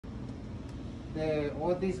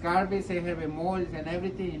all this garbage, they have a mold and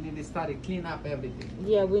everything. You need to start to clean up everything.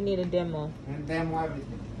 Yeah, we need a demo. And demo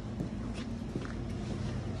everything.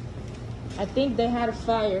 I think they had a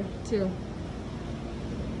fire too.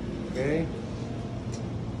 Okay.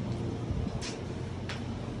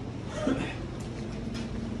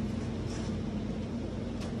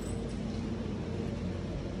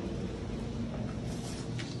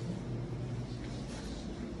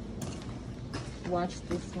 Watch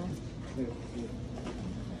this one.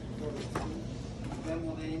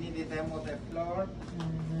 Demo, you need to demo the floor.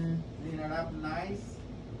 Clean it up nice.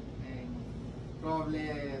 And probably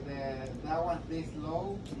that one this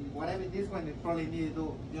low. Whatever this one, you probably need to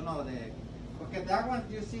do. You know okay, that one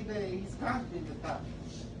you see it's concrete in the top.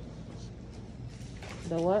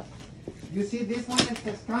 The what? You see this one is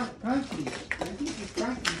the concrete. I think it's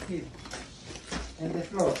concrete here. And the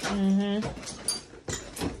floor.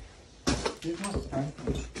 This one's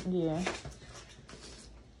concrete. Yeah.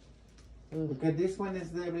 Okay, this one is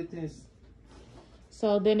everything is.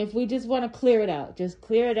 So then if we just want to clear it out, just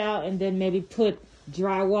clear it out and then maybe put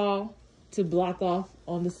drywall to block off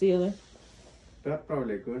on the ceiling. That's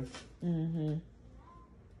probably good. Mm-hmm.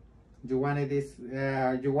 You wanted this,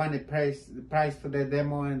 you want a price for the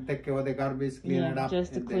demo and take all the garbage, clean it up?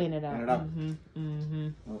 Just to clean it up. Mm-hmm.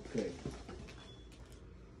 Mm-hmm. Okay.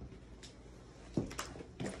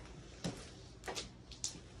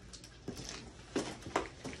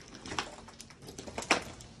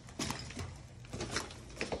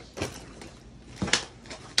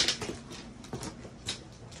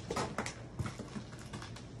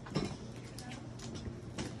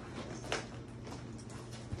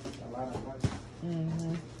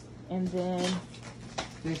 And then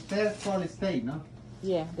the stairs probably stay, no?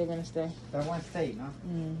 Yeah, they're gonna stay. That one stay, no?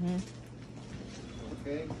 Mm-hmm.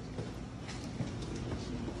 Okay.